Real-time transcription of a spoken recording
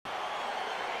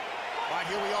right,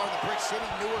 here we are in the Brick City,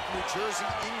 Newark, New Jersey,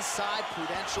 inside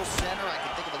Prudential Center. I can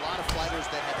think of a lot of fighters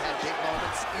that have had big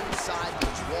moments inside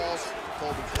these walls.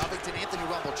 Colby Covington, Anthony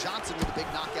Rumble Johnson with a big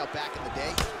knockout back in the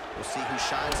day. We'll see who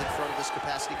shines in front of this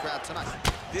capacity crowd tonight.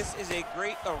 This is a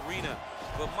great arena,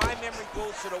 but my memory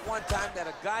goes to the one time that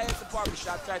a guy at the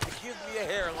barbershop tried to give me a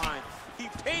hairline. He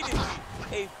painted me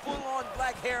a full-on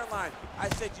black hairline. I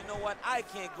said, you know what? I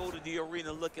can't go to the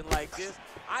arena looking like this.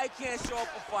 I can't show up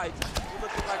for fights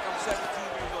looking like I'm 17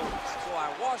 years old. So I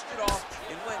washed it off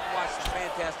and went and watched a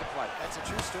fantastic fight. That's a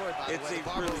true story, by the way. The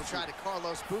barber who tried to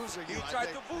Carlos Boozer you. He tried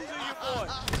to Boozer you, boy.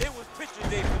 It was picture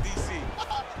day for DC.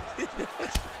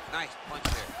 Nice punch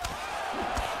there.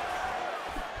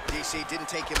 DC didn't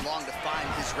take him long to find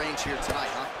his range here tonight,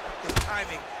 huh? His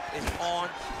timing is on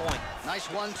point. Nice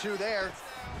 1-2 there.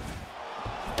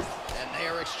 And they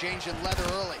are exchanging leather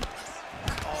early.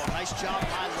 Oh, nice job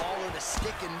by Lawler to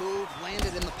stick and move,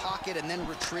 landed in the pocket, and then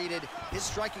retreated. His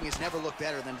striking has never looked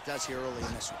better than it does here early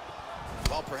in this one.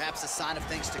 Well, perhaps a sign of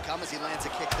things to come as he lands a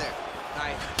kick there.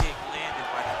 Nice kick landed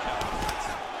by the jump.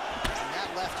 And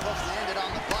that left hook landed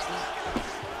on the button.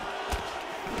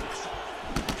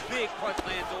 Big punch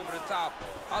lands over the top.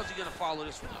 How's he gonna follow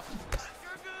this one up?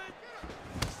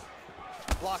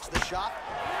 Blocks the shot.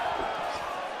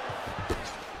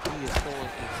 He is throwing a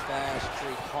fast,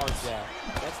 straight, hard jab.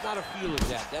 That's not a feeler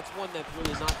jab. That's one that's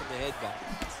really knocking the head back.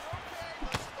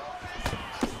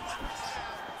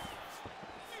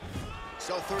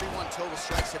 So 31 total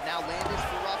strikes have now landed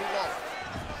for Robby Lawler.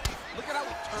 Look at how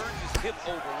he turns his hip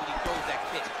over when he throws that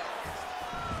kick.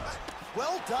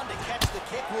 Well done to catch the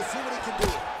kick. We'll see what he can do.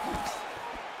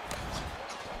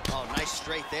 Oh, nice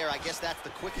straight there. I guess that's the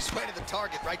quickest way to the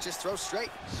target, right? Just throw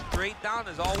straight. Straight down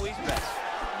is always best.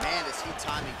 Man, is he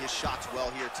timing his shots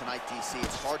well here tonight, DC.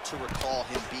 It's hard to recall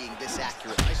him being this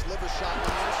accurate. Nice liver shot,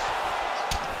 Lewis.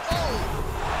 Oh!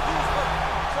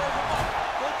 Serve him up.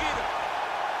 Go get him.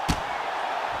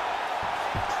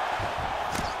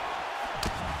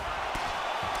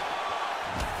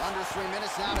 Under 3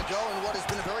 minutes now to go in what has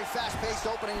been a very fast-paced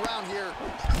opening round here. He's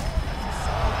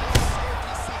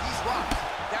rocked.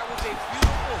 That was a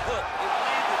beautiful hook. It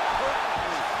landed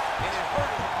perfectly, and it hurt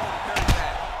his opponent very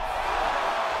bad.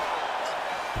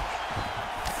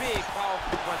 Big,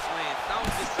 powerful punch lands. Now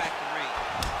he's just back to range.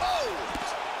 Oh!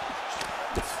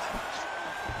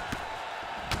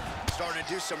 Starting to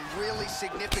do some really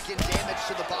significant damage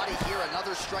to the body here.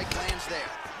 Another strike lands there.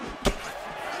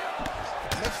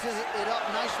 Mixes it up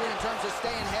nicely in terms of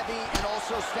staying heavy and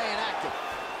also staying active.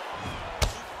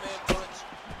 Superman punch.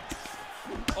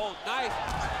 Oh, nice.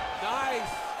 Nice.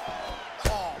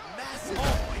 Oh, massive. Oh,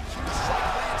 huge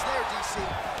strike lands there, DC.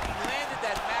 He landed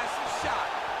that massive shot.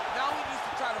 Now he needs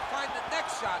to try to find the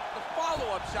next shot, the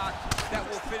follow-up shot that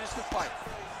will finish the fight.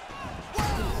 He's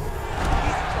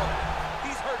in trouble.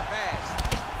 He's hurt bad.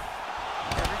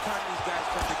 Every time these guys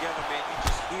come together, man, you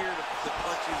just hear the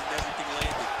punches and everything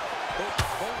landed. Both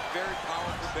very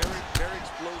powerful, very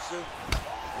explosive.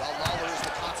 Well, Lawler is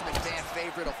the consummate fan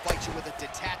favorite. He'll fight you with a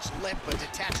detached lip, a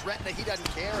detached retina. He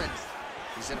doesn't care, and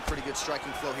he's in a pretty good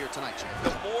striking flow here tonight, Jim. The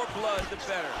more blood, the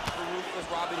better for Ruthless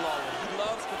Robby Lawler. He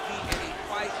loves to be in a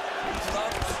fight. He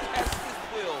loves to test his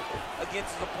will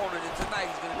against his opponent, and tonight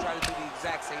he's going to try to do the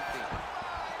exact same thing.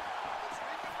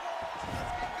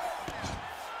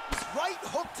 Right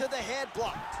hook to the head,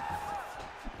 blocked.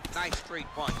 Nice straight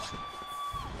punch.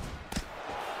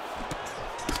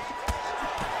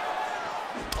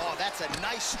 Oh, that's a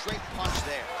nice straight punch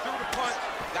there. Threw the punch,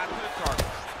 got to the target.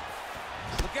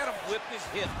 Look at him whip his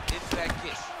hip into that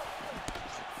kick.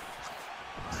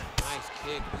 Nice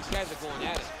kick. These guys are going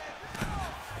at it.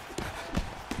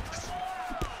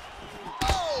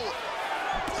 Oh!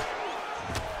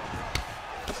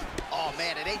 Oh,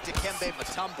 man, it ain't Dikembe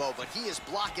Mutombo, but he is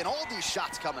blocking all these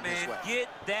shots coming his way. Get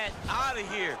that out of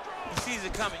here. He sees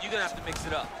it coming. You're going to have to mix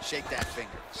it up. Shake that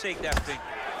finger. Shake that finger.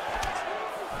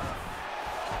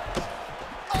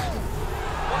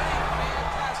 What a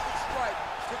fantastic strike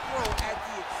to throw at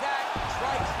the exact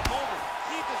right moment.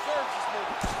 He deserves this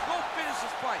moment. Go finish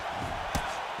this fight.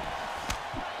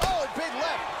 Oh, big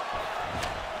left.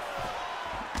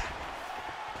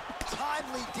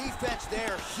 Timely defense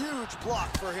there. Huge block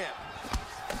for him.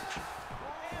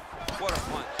 What a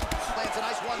punch. Lands a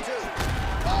nice 1-2.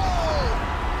 Oh!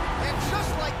 And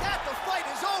just like that, the fight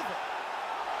is over.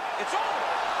 It's over.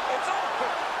 It's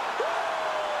over.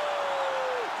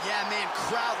 Yeah, man,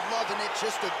 crowd loving it.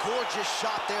 Just a gorgeous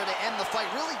shot there to end the fight.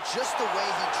 Really just the way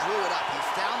he drew it up. He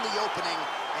found the opening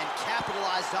and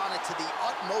capitalized on it to the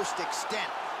utmost extent.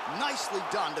 Nicely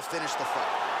done to finish the fight.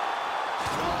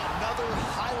 Well, another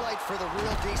highlight for the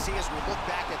real DC as we look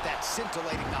back at that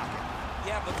scintillating knockout.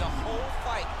 Yeah, but the whole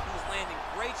fight, he was landing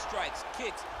great strikes,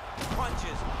 kicks,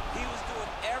 punches. He was doing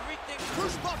everything.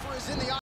 Bruce Buffer is in the